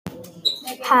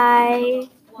Hi,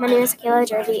 my name is Kayla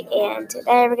Jordy, and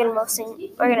today we're gonna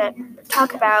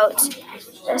talk about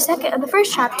the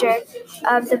first chapter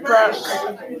of the book,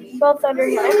 Both Thunder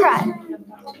and Cry.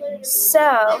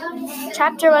 So,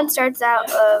 chapter 1 starts out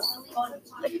of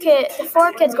the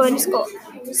four kids going to school.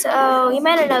 So you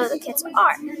might not know who the kids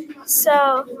are.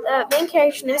 So the main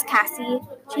character is Cassie.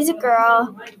 She's a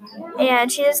girl,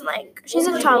 and she's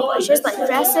a tomboy. She doesn't like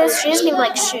dresses. She doesn't even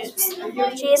like shoes.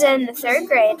 She's in the third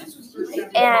grade,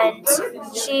 and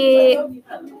she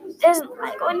doesn't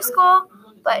like going to school,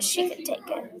 but she can take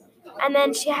it. And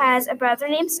then she has a brother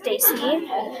named Stacy.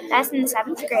 That's in the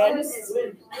seventh grade.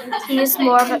 He's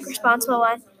more of a responsible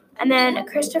one. And then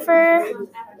Christopher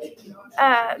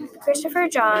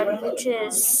John, which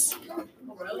is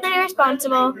pretty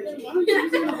responsible.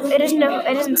 It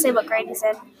doesn't say what grade he's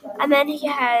in. And then she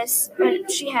has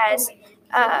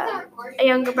a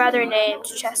younger brother named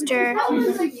Chester,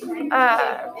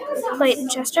 Clayton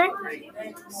Chester,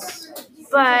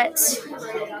 but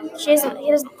he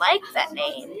doesn't like that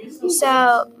name.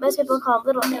 So most people call him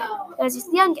Little Man because he's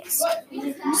the youngest.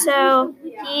 So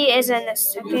he is in the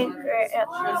second grade.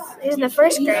 He's in the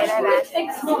first grade, I bet.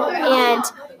 And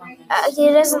he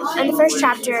doesn't. In the first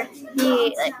chapter,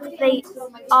 they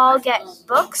all get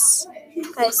books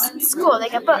because it's school. They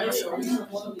get books,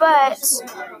 but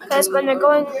because when they're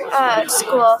going to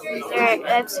school,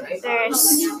 there's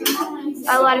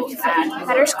a lot of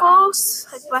better schools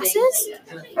like buses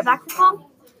for black people,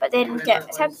 but they didn't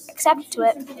get accepted to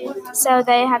it, so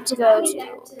they have to go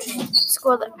to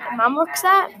school that my mom works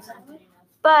at,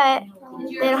 but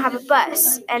they don't have a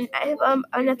bus. And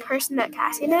a person that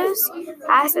Cassie knows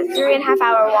has a 3.5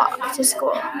 hour walk to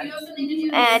school.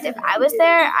 And if I was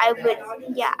there, I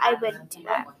would do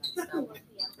that.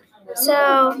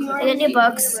 So they get new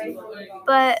books,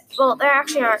 but there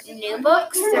actually aren't new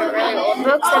books. They're really old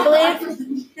books, I believe.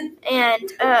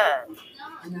 And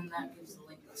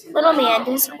Little Man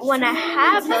doesn't want to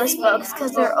have those books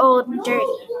because they're old and dirty.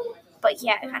 But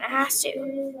yeah, it kind of has to.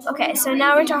 Okay, so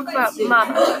now we're talking about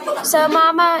Mama. So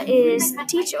Mama is the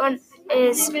teacher,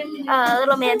 is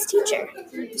Little Man's teacher.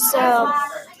 So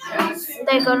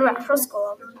they go to actual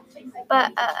school.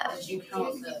 But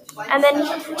and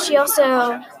then she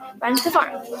also runs the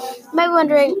farm. You might be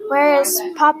wondering, where is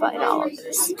Papa in all of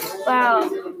this? Well,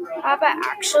 Papa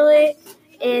actually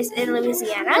is in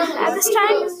Louisiana at this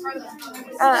time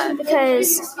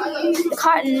because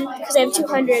they have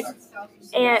 200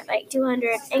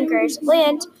 acres of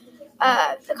land.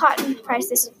 The cotton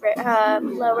prices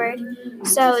lowered,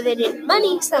 so they needed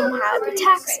money somehow to pay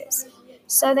taxes.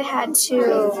 So they had to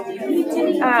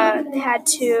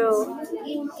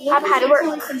Papa had to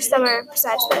work somewhere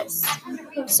besides this.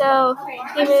 So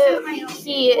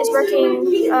he is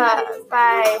working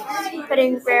by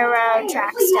putting railroad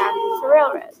tracks down for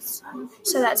railroads.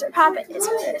 So that's where Papa is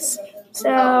with this.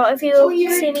 So if you'll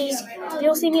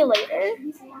see me later.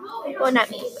 Well, not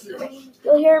me.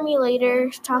 You'll hear me later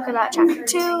talk about chapter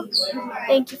 2.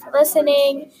 Thank you for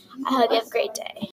listening. I hope you have a great day.